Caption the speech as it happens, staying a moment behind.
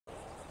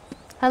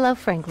Hello,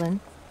 Franklin.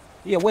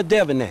 Yeah, where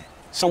Devin at?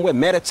 Somewhere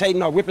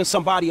meditating or ripping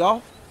somebody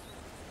off?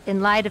 In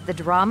light of the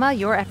drama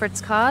your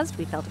efforts caused,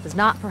 we felt it was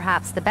not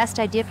perhaps the best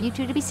idea for you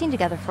two to be seen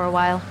together for a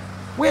while.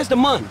 Where's the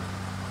money?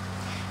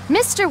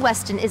 Mr.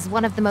 Weston is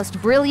one of the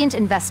most brilliant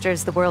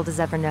investors the world has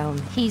ever known.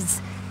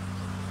 He's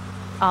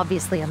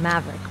obviously a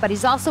maverick, but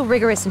he's also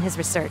rigorous in his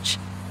research.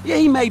 Yeah,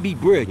 he may be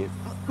brilliant.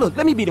 Look,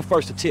 let me be the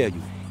first to tell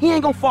you. He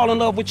ain't gonna fall in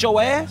love with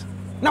your ass.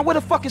 Now where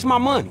the fuck is my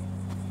money?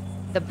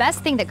 The best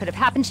thing that could have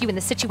happened to you in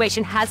this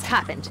situation has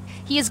happened.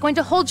 He is going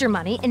to hold your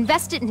money,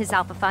 invest it in his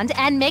Alpha Fund,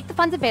 and make the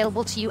funds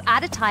available to you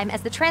at a time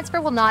as the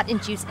transfer will not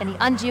induce any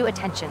undue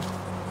attention.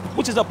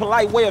 Which is a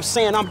polite way of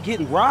saying I'm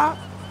getting robbed?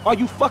 Are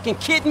you fucking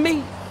kidding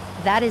me?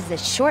 That is a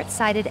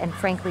short-sighted and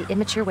frankly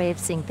immature way of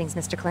seeing things,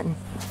 Mr. Clinton.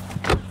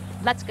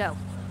 Let's go.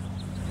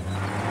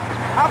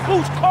 I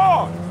boost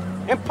cars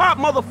and pop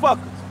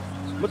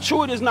motherfuckers.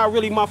 Maturity is not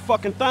really my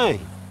fucking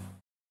thing.